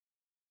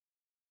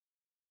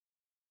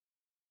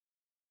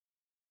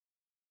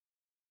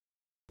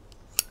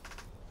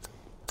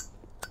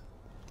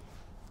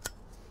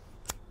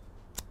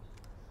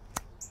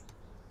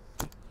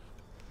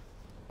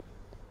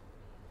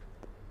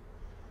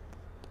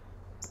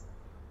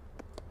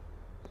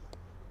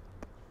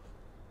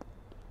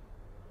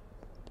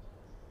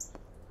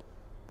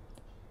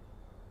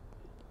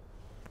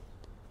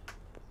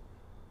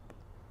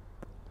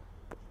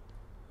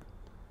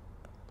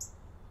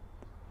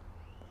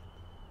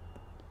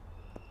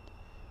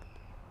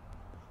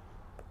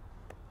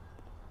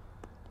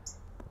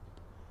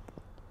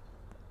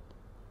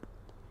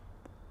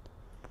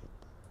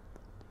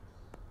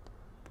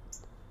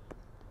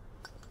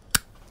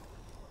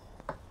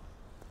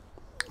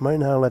Might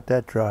not let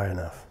that dry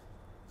enough.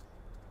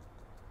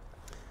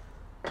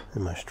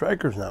 And my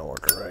striker's not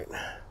working right.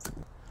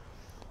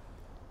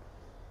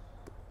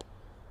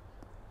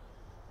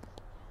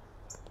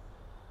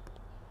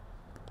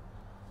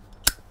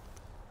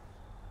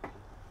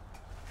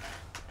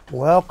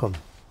 Welcome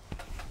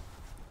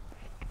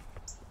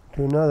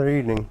to another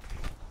evening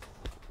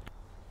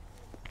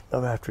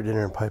of after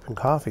dinner and pipe and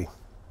coffee.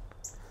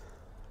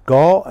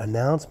 GAW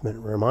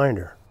announcement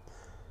reminder.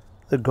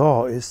 The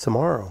GAW is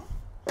tomorrow,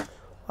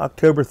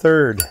 October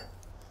 3rd.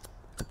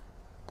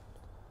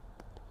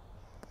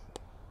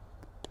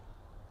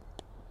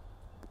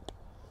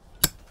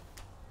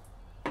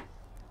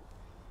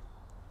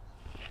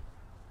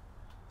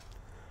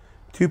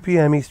 $2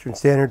 p.m. Eastern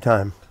Standard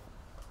Time.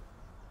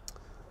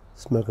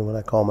 Smoking what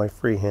I call my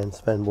freehand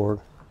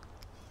Svenborg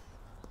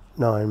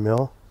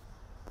 9mm.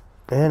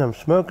 And I'm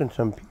smoking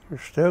some Peter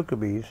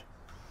Stokeby's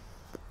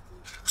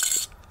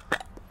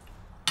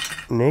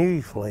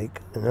Navy Flake.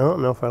 And I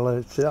don't know if I let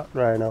it sit out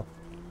dry enough.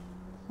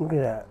 Look at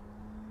that.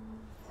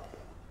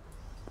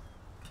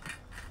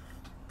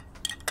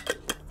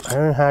 I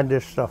haven't had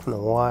this stuff in a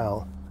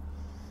while.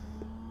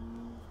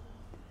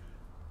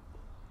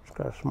 Just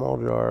got a small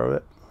jar of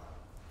it.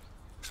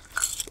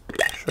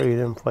 Show you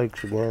them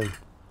flakes again.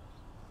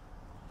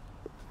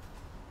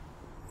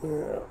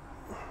 Yeah.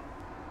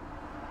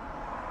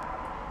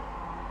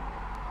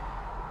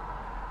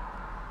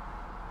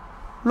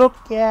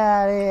 Look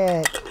at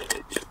it!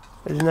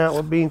 Isn't that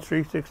what Beans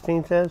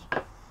 316 says?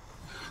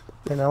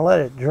 And I let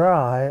it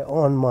dry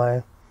on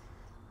my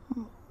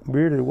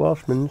Bearded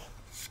Welshman's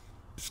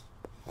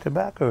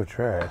tobacco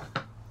tray.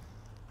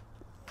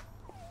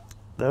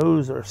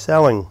 Those are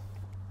selling.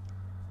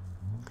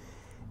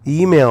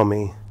 Email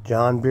me,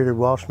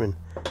 johnbeardedwelshman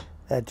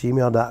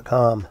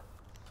 @gmail.com,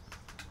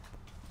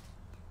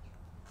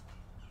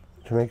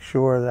 to make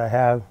sure that I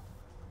have,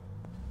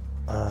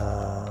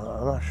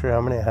 I'm not sure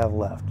how many I have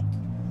left.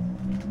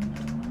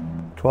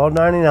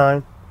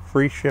 $12.99,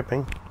 free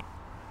shipping.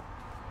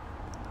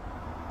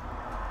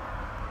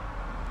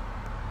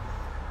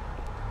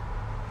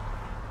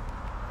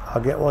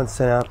 I'll get one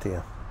sent out to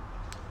you.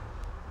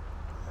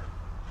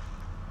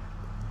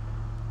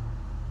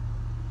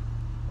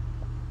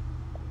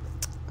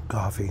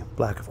 Coffee,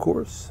 black of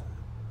course.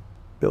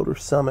 Builder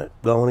Summit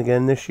going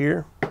again this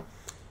year.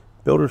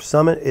 Builder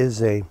Summit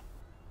is a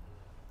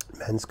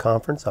men's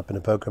conference up in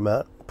the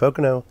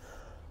Pocono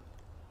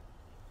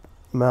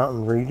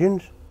Mountain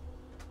regions.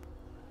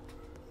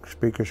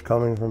 Speakers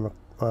coming from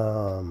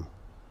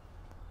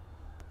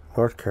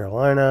North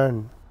Carolina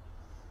and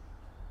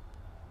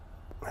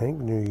I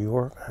think New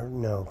York.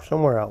 No,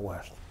 somewhere out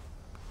west.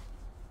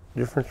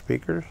 Different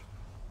speakers.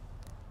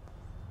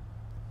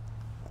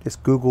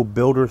 Just Google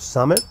Builder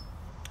Summit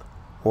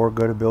or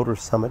go to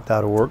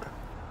buildersummit.org.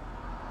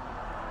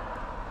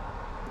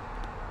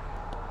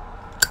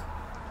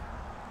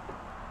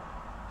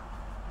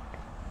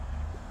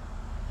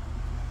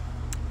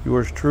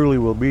 Yours truly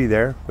will be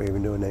there,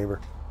 waving to a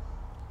neighbor.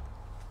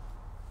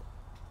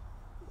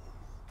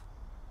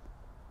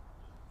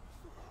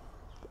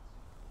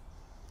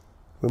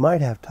 We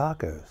might have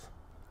tacos.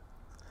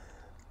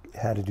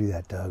 Had to do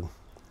that, Doug.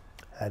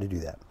 Had to do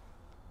that.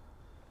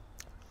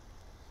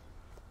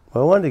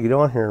 Well, I wanted to get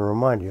on here and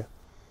remind you,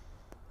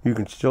 you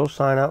can still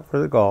sign up for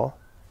the GAW.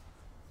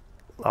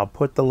 I'll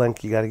put the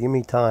link. You got to give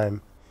me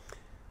time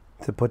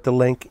to put the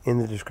link in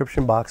the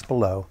description box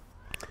below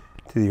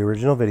to the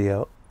original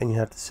video, and you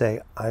have to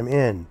say, I'm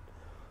in.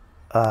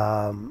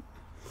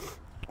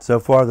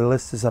 So far, the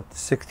list is up to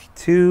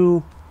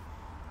 62,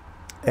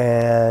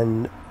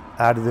 and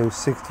out of those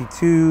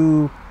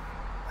 62,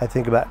 I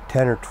think about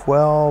 10 or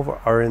 12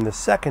 are in the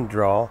second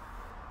draw,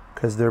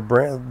 because they're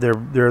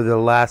the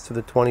last of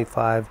the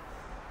 25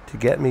 to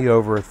get me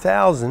over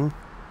 1,000,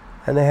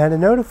 and they had to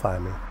notify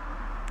me.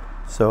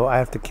 So I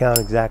have to count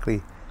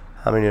exactly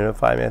how many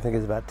notify me. I think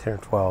it's about 10 or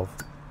 12.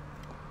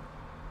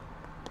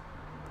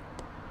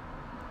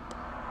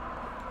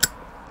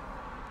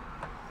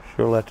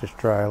 Sure, let this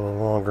dry a little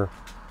longer.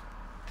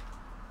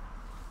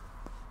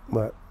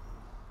 But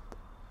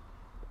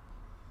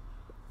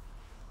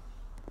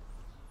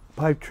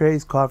pipe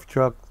trays,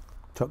 coffee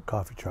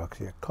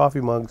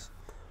mugs,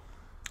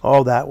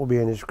 all that will be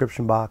in the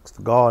description box.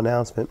 The GAW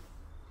announcement,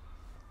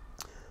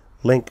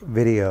 link to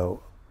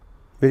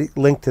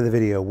the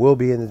video will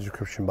be in the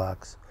description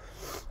box.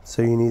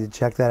 So you need to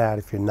check that out.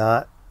 If you're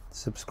not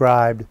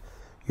subscribed,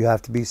 you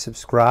have to be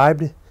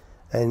subscribed,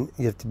 and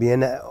you have to be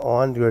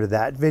to go to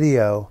that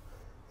video,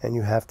 and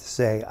you have to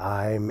say,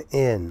 I'm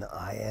in.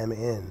 I am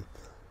in.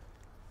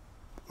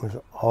 That's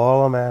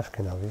all I'm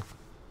asking of you.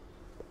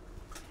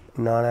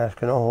 Not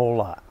asking a whole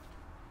lot.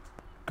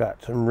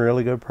 Got some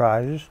really good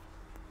prizes.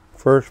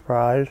 First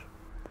prize,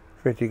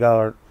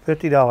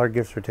 $50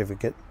 gift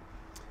certificate,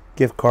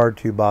 gift card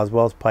to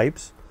Boswell's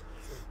Pipes.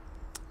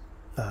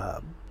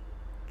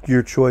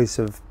 Your choice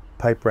of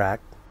pipe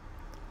rack.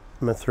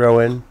 I'm gonna throw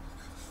in.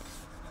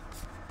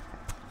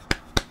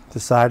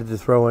 Decided to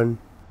throw in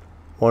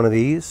one of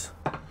these.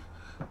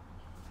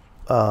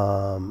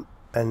 And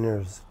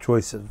there's a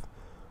choice of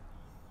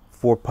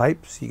 4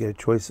 pipes. You get a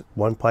choice,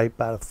 1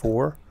 pipe out of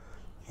 4.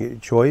 You get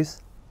a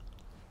choice.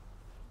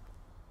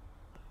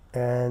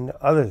 And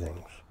other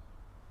things.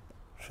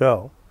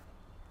 So,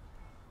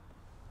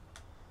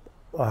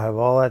 I'll have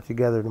all that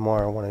together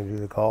tomorrow when I do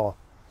the call.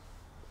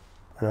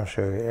 And I'll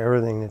show you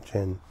everything that's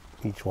in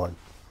each one.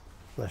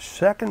 The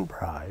second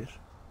prize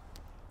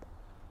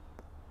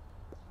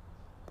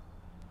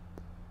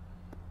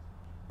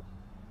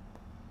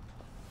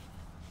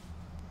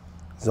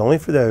is only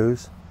for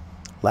those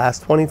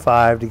last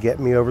 25 to get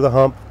me over the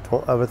hump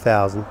of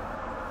 1,000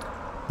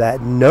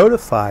 that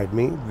notified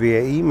me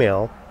via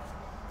email,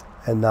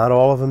 and not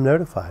all of them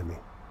notified me.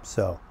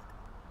 So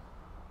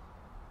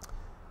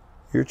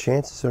your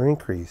chances are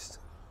increased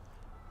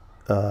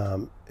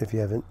if you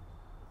haven't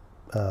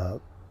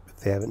if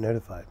they haven't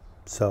notified.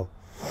 So,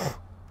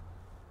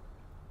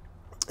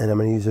 and I'm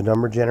going to use a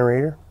number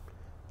generator.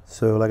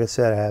 So like I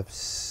said, I have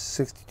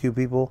 62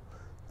 people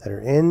that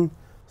are in.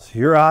 So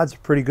your odds are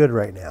pretty good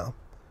right now.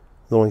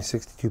 With only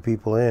 62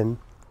 people in.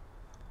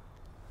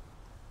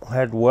 I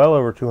had well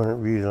over 200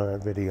 views on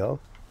that video.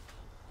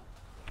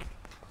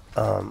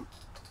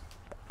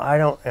 I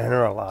don't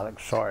enter a lot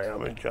of, sorry,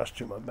 I'm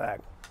adjusting my back.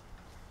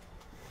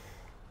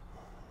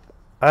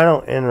 I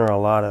don't enter a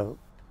lot of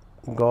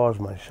GAWs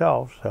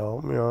myself,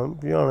 so, you know,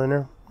 if you don't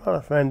enter, I'm not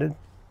offended.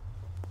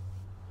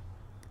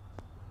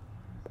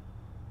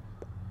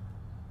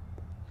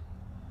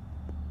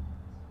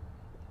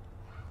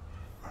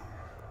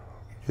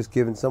 Just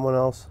giving someone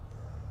else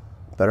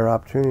a better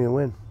opportunity to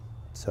win.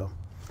 So,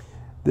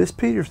 this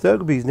Peter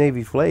Stokkebye's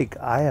Navy Flake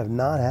I have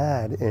not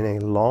had in a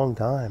long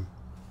time.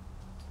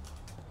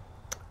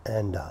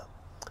 And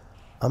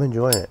I'm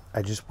enjoying it.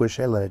 I just wish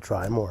I let it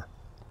dry more.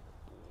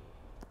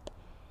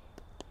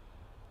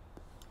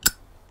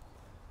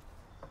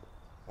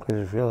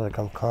 Because I feel like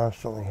I'm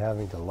constantly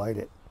having to light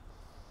it.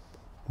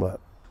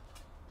 But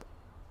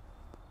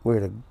we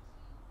had a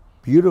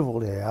beautiful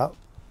day out.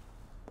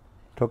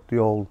 Took the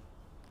old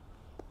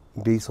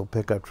diesel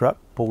pickup truck,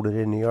 pulled it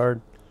in the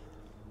yard,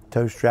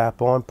 tow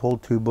strap on,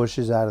 pulled 2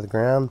 bushes out of the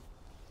ground,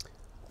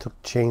 took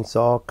the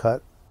chainsaw,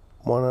 cut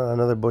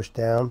another bush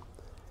down.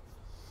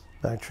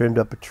 I trimmed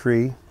up a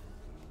tree.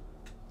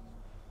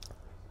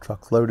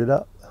 Truck loaded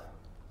up,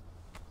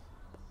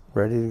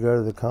 ready to go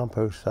to the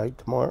compost site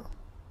tomorrow.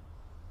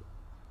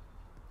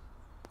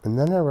 And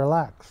then I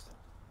relaxed.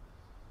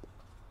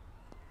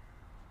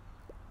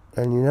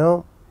 And you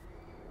know,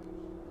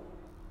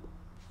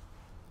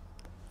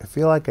 I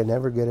feel like I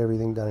never get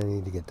everything done I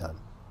need to get done.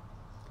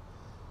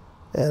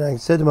 And I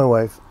said to my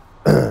wife,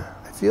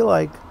 I feel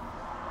like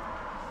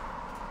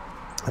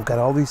I've got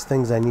all these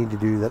things I need to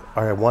do that,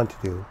 or I want to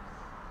do.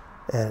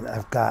 And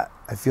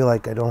I feel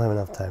like I don't have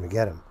enough time to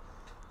get them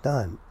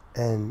done.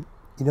 And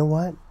you know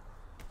what?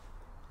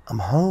 I'm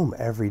home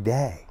every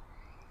day.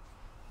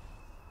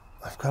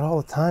 I've got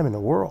all the time in the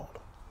world.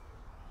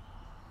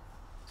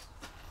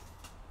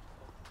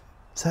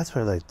 So that's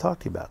what I'd like to talk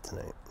to you about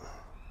tonight.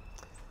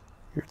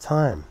 Your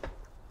time.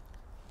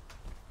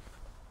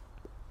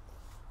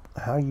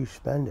 How you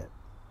spend it.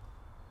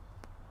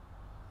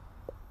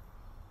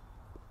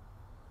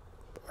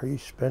 Are you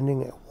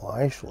spending it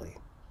wisely?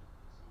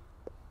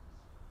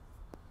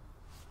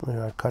 You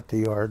know, I cut the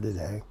yard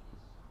today.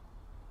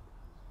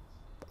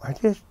 I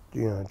just,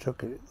 you know,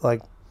 took it,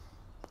 like,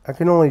 I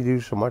can only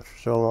do so much for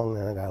so long,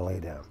 then I gotta lay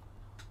down.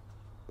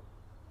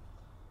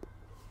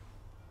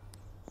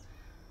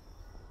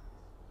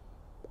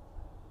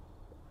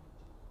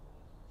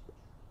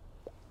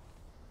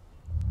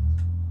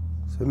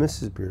 So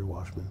Mrs. Bearded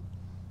Washman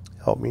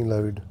helped me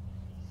load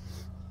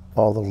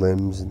all the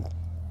limbs and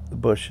the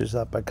bushes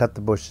up. I cut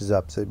the bushes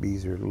up so it'd be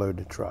easier to load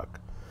the truck.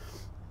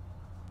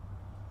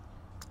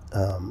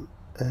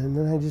 And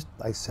then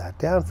I sat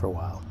down for a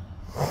while.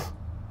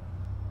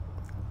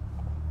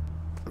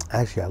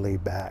 Actually, I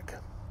laid back.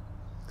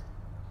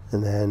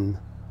 And then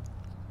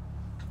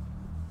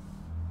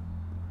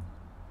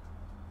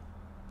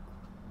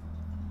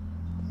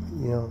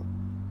you know,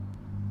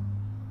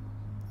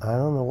 I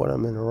don't know what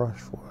I'm in a rush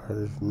for.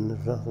 There's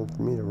nothing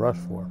for me to rush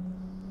for.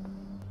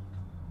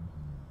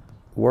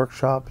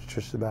 Workshop is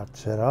just about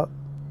set up.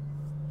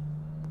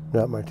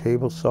 Got my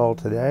table saw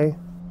today.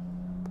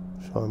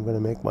 So I'm going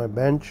to make my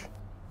bench,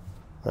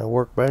 my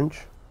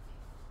workbench.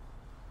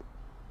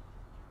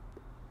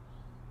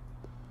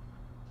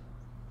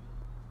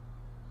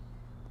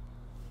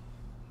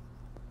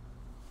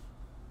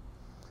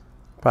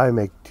 Probably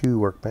make 2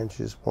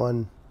 workbenches.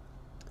 One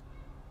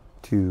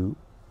to,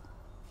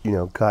 you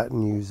know, cut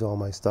and use all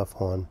my stuff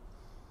on.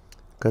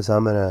 Because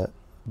I'm going to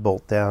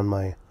bolt down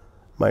my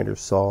miter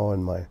saw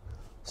and my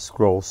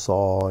scroll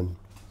saw. And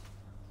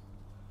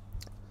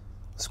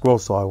scroll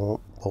saw I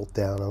won't bolt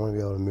down. I want to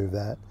be able to move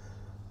that.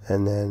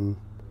 And then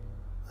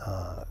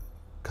a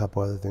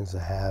couple other things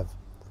I have.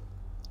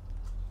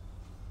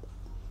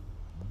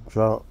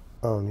 So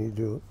I don't need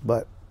to do it.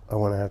 But I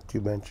want to have 2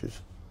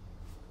 benches.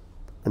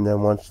 And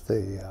then once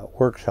the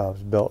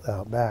workshop's built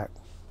out back,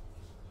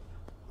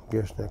 I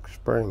guess next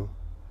spring,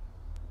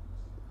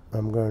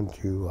 I'm going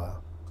to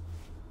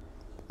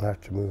have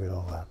to move it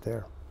all out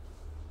there.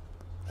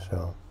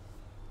 So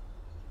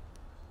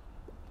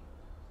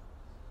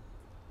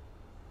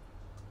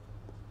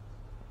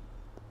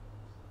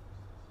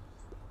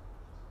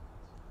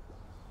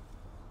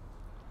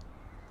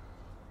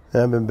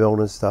I've been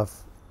building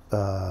stuff,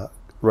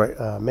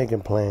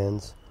 making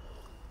plans.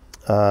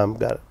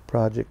 Got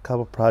a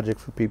couple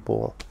projects for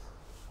people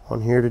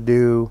on here to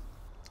do.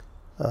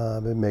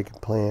 I've been making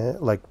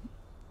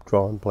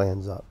drawing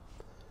plans up,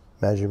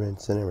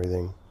 measurements and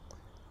everything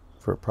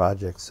for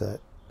projects that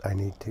I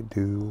need to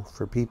do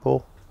for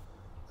people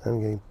I'm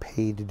getting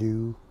paid to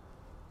do,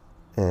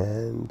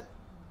 and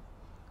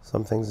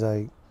some things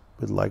I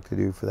would like to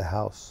do for the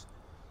house.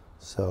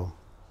 So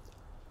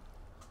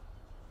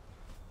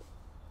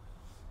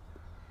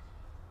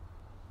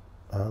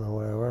I don't know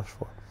what I rush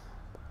for,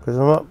 because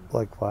I'm up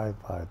like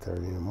 5:30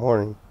 in the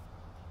morning.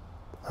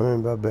 I'm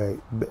in bed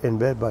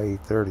by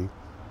 8:30,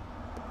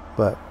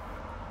 but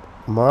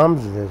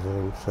Mom's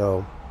visiting,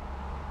 so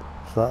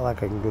it's not like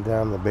I can go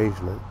down in the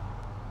basement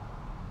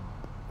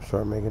and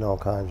start making all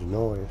kinds of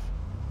noise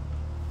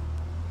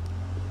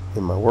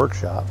in my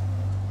workshop,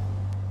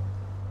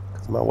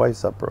 because my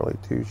wife's up early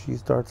too. She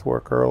starts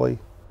work early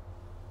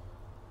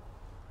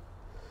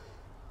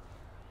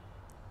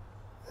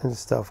and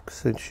stuff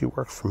since she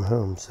works from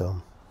home.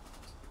 So,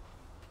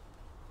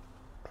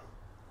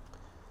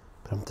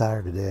 but I'm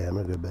tired today. I'm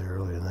gonna go to bed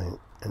early tonight.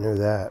 I know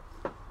that.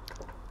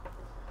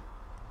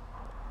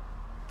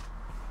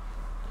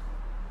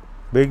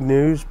 Big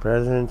news: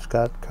 President's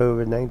got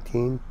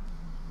COVID-19.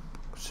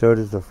 So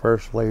does the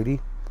First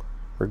Lady.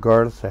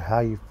 Regardless of how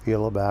you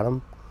feel about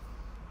them,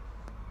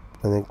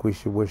 I think we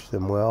should wish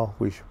them well.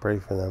 We should pray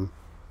for them,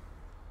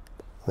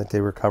 that they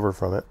recover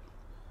from it.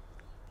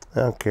 I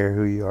don't care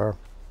who you are.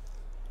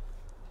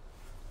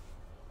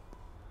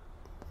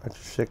 That's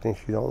a sickness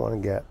you don't want to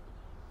get.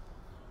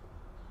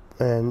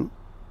 And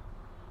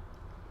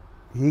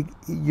he's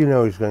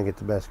going to get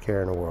the best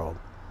care in the world.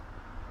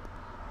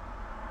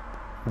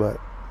 But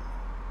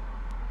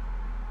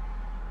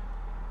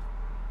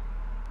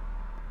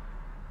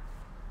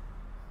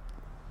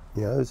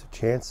there's a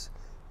chance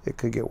it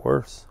could get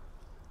worse.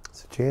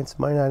 There's a chance it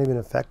might not even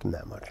affect him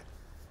that much.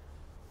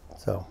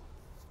 So,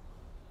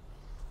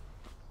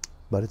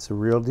 but it's a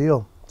real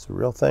deal. It's a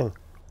real thing.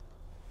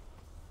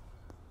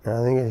 And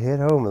I think it hit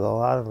home with a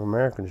lot of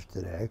Americans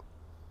today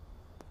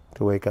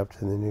to wake up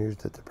to the news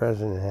that the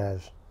president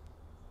has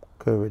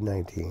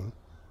COVID-19.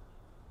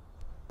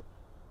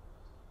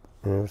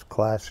 And it was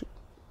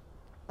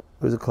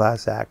a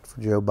class act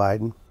for Joe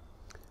Biden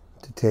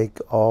to take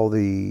all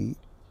the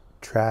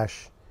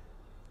trash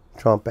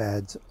Trump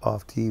ads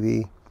off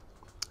TV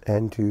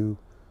and to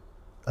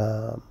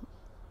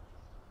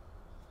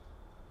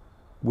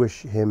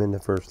wish him and the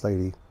First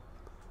Lady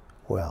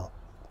well.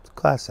 It's a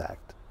class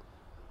act.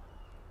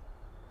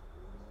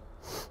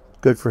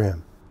 Good for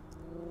him.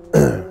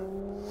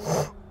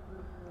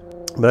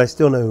 But I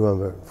still know who I'm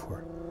voting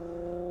for.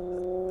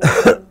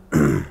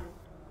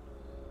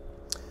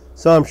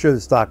 So I'm sure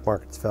the stock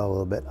markets fell a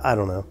little bit. I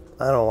don't know.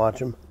 I don't watch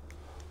them.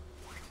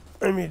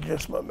 Let me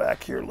adjust my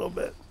back here a little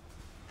bit.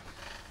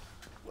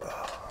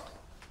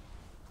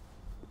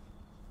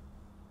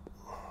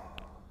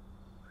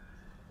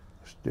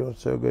 It's doing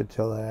so good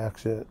till that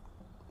accident.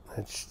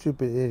 That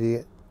stupid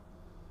idiot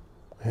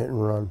hit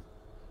and run.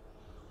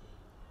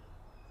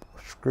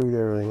 Screwed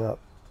everything up.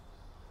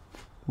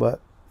 But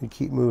you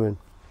keep moving.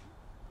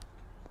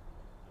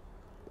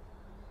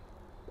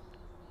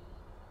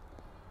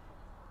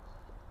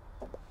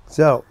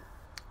 So,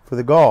 for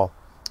the GAW,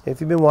 if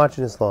you've been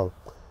watching this long,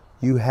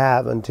 you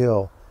have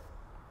until,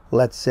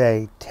 let's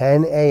say,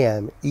 10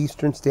 a.m.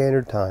 Eastern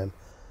Standard Time,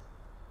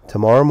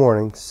 tomorrow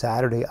morning,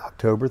 Saturday,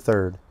 October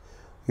 3rd,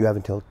 you have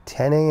until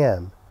 10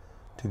 a.m.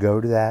 to go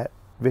to that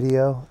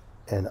video,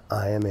 and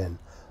I am in.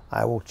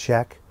 I will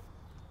check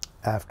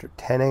after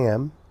 10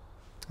 a.m.,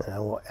 and I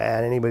will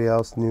add anybody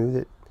else new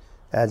that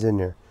adds in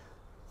there.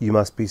 You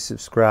must be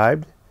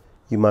subscribed.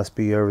 You must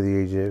be over the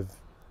age of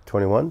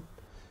 21.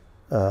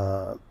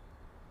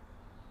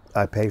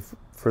 I pay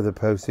for the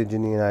postage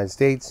in the United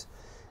States.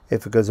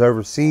 If it goes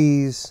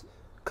overseas,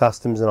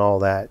 customs and all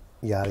that,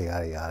 yada,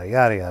 yada, yada,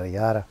 yada, yada,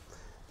 yada.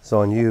 It's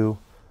on you,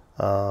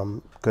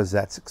 because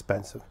that's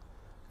expensive.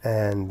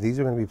 And these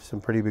are going to be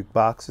some pretty big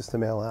boxes to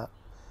mail out.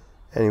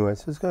 Anyway,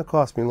 so it's going to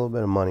cost me a little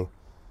bit of money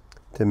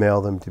to mail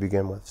them to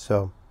begin with.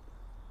 So,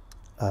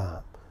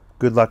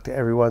 good luck to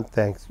everyone.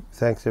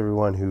 Thanks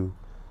everyone who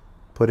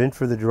put in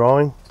for the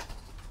drawing,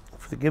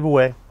 for the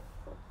giveaway.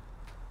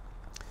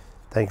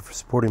 Thank you for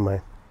supporting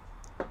my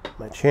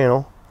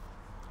channel.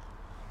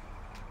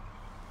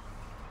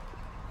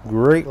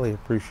 Greatly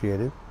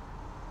appreciated.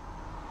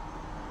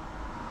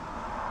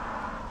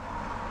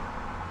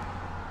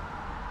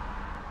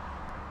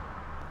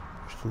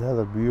 Just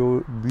another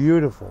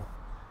beautiful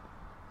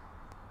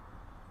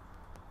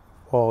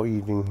fall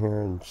evening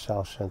here in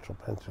South Central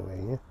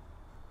Pennsylvania.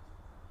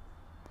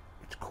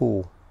 It's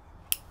cool.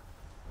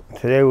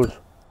 Today was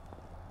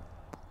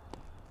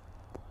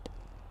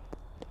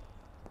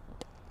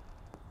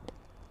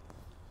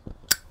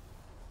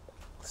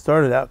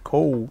started out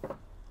cold,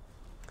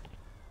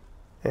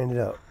 Ended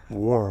up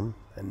warm,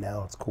 and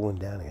now it's cooling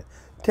down again.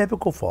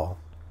 Typical fall.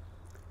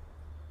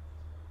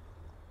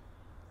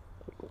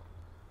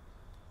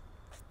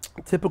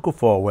 Typical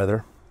fall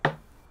weather.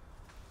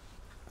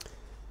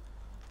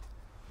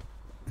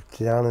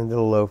 Down into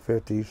the low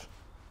 50s.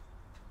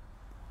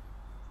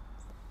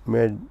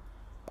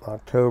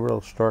 Mid-October,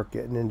 it'll start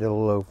getting into the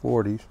low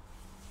 40s.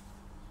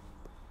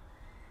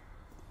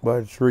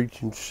 But it's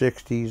reaching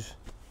 60s,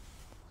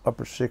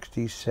 upper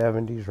 60s,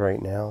 70s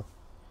right now,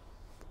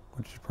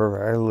 which is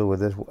perfect. I can live with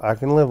this. I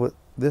can live with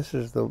this.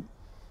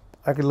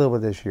 I can live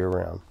with this year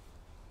round.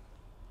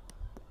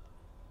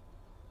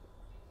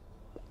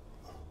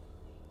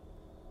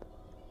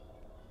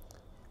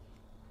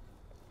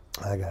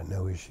 I got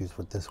no issues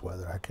with this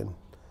weather.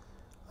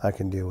 I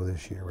can deal with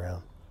this year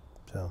round.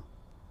 So,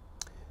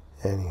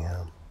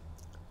 anyhow.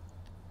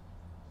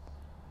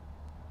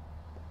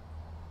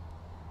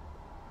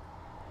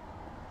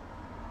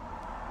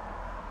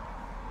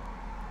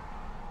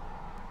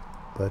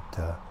 But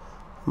I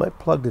might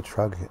plug the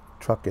truck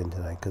in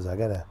tonight because I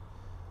gotta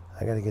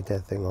get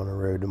that thing on the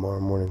road tomorrow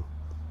morning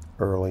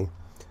early,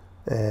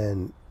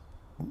 and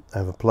I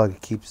have a plug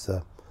that keeps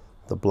the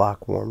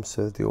block warm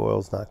so that the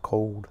oil's not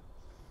cold.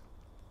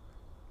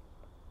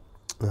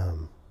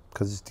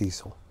 Because it's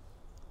diesel.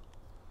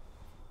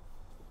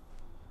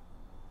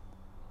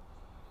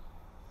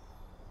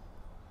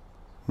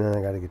 Then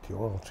I got to get the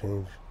oil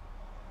changed.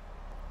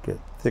 Get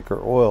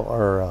thicker oil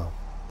or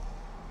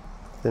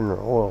thinner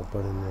oil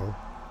put in there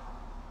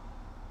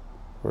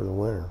for the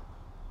winter.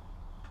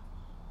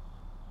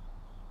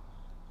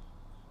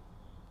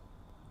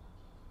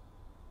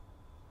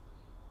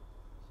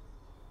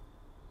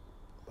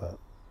 But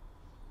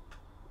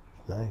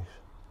it's nice.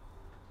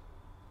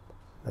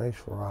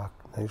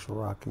 Nice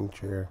rocking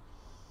chair.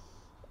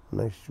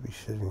 Nice to be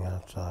sitting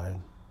outside.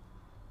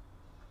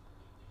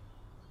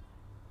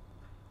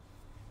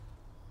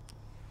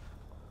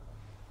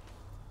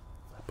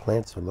 My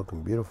plants are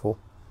looking beautiful.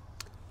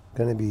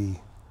 Going to be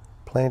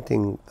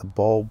planting the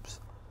bulbs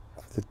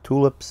for the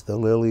tulips, the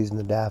lilies, and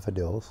the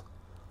daffodils.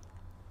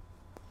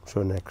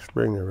 So next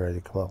spring they're ready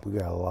to come up. We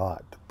got a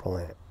lot to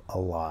plant. A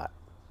lot.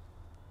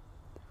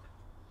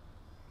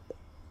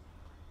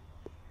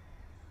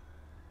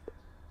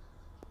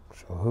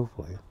 So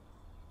hopefully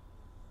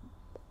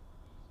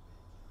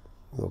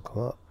they'll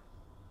come up.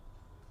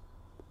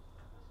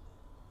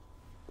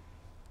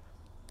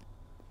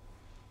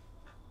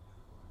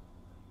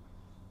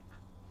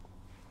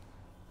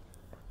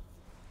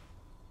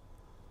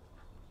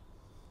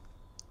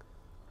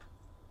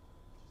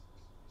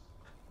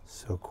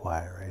 So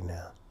quiet right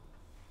now.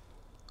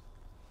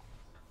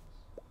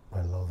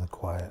 I love the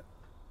quiet.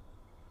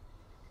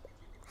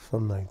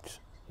 Some nights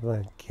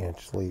I can't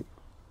sleep.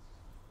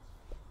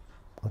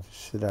 I'll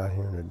just sit out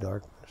here in the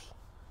darkness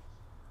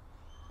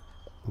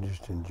and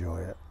just enjoy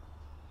it.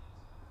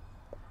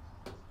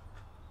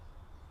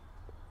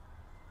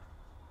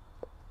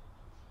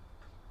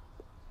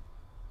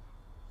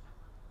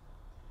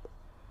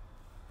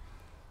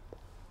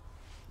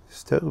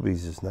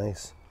 Stobies is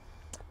nice.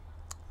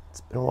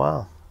 It's been a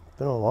while. It's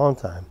been a long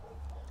time.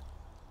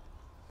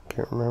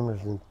 Can't remember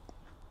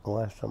the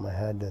last time I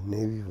had the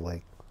Navy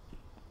Lake.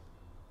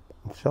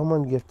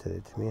 Someone gifted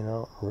it to me, and I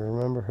don't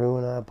remember who,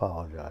 and I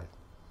apologize.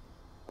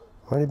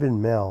 Might have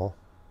been Mel,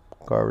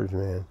 garbage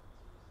man.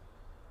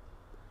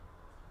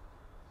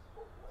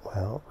 Well, I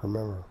don't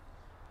remember.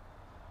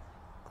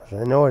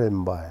 Because I know I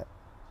didn't buy it.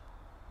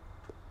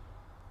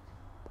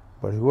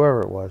 But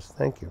whoever it was,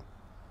 thank you.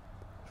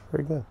 It's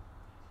very good.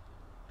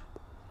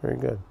 Very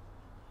good.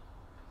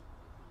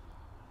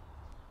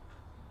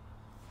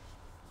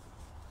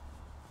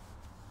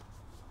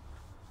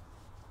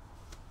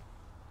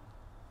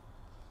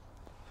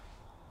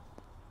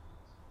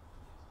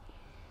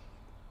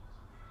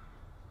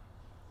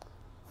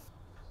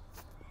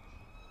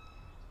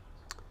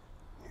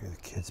 Hear the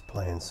kids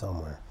playing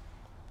somewhere.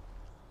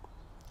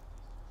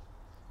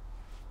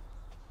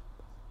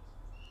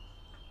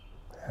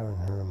 I haven't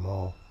heard them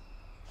all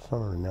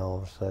summer, and all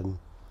of a sudden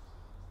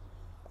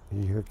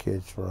you hear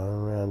kids running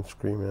around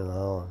screaming and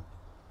hollering.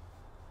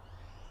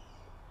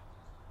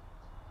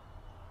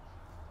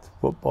 The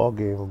football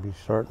game will be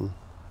starting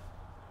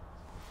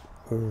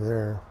over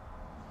there.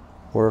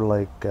 We're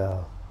like,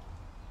 I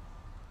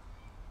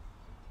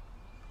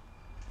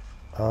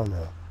don't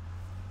know,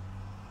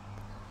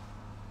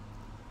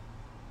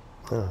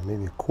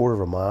 maybe a quarter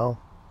of a mile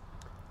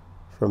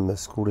from the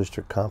school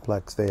district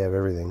complex. They have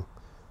everything.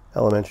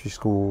 Elementary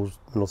schools,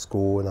 middle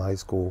school, and high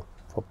school,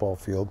 football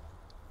field,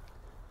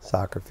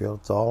 soccer field.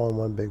 It's all in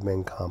one big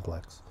main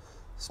complex.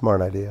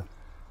 Smart idea.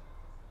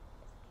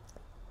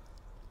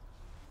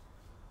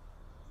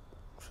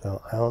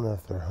 So I don't know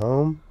if they're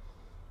home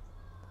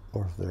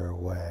or if they're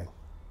away.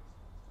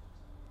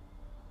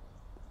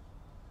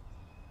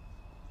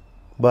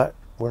 But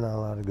we're not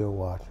allowed to go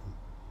watch them.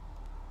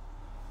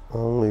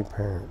 Only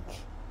parents.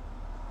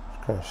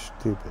 It's kind of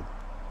stupid.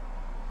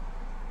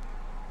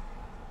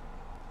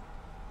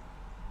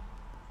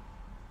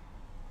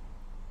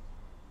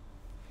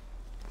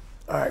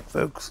 All right,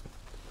 folks.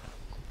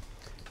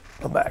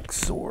 My back's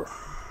sore.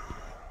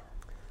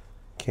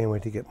 Can't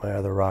wait to get my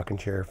other rocking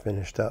chair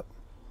finished up.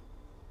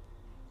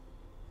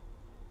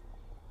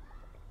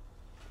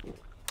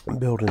 I'm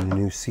building a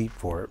new seat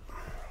for it.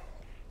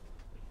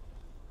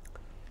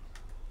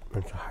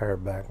 It's a higher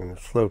back and it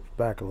slopes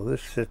back a little.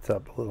 This sits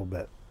up a little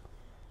bit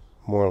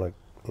more like,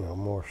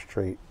 more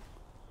straight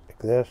like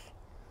this.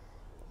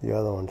 The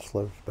other one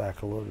slopes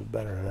back a little bit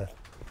better than that.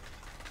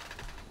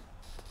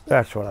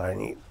 That's what I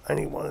need. I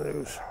need one of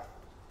those.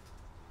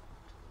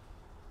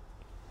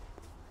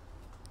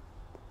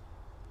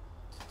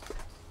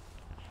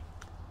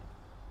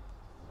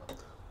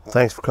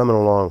 Thanks for coming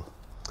along.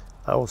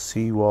 I will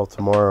see you all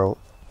tomorrow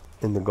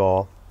in the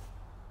GAW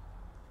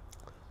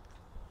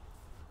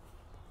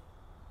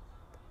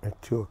at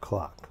 2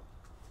 o'clock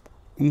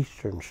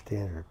Eastern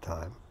Standard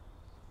Time.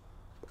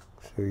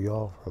 So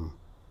y'all from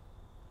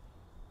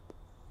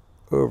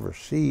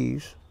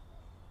overseas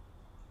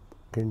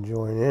can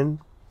join in,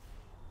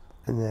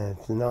 and then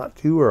it's not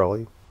too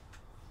early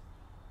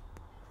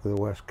for the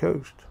West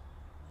Coast.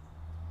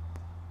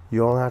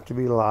 You don't have to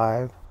be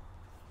live,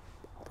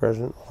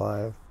 present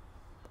live,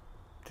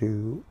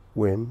 to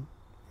win.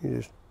 You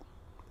just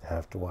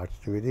have to watch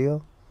the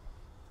video,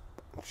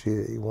 see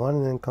that you won,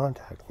 and then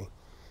contact me.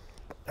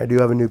 I do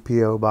have a new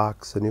P.O.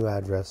 box, a new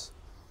address.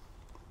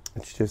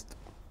 It's just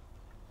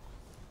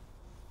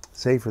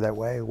safer that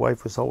way.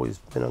 Wife has always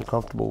been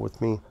uncomfortable with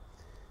me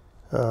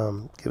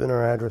giving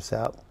her address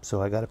out,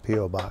 so I got a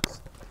P.O.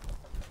 box.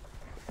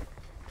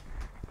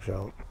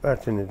 So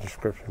that's in the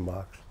description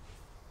box.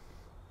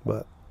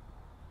 But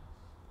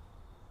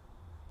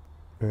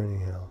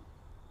anyhow,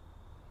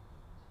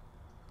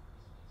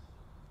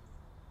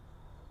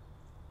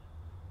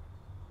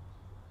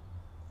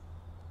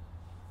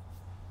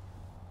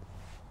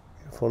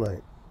 beautiful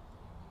night.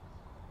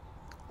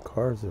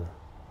 Cars are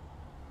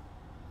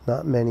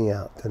not many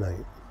out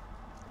tonight.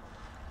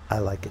 I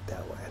like it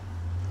that way.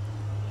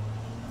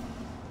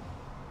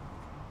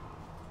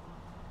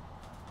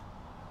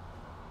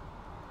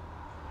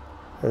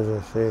 As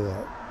I say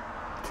that,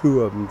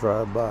 2 of them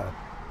drive by.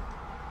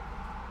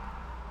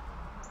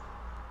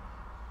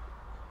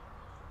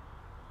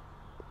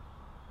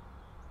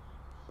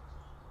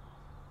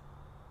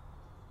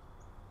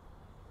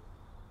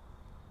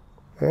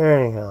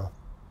 Anyhow.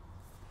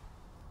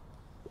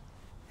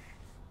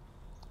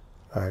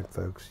 Alright,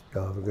 folks.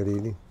 Y'all have a good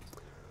evening.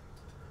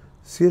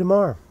 See you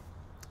tomorrow.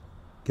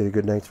 Get a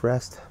good night's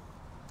rest.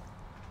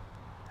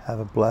 Have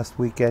a blessed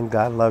weekend.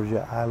 God loves you.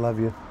 I love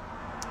you.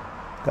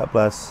 God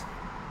bless.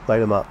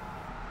 Light 'em up.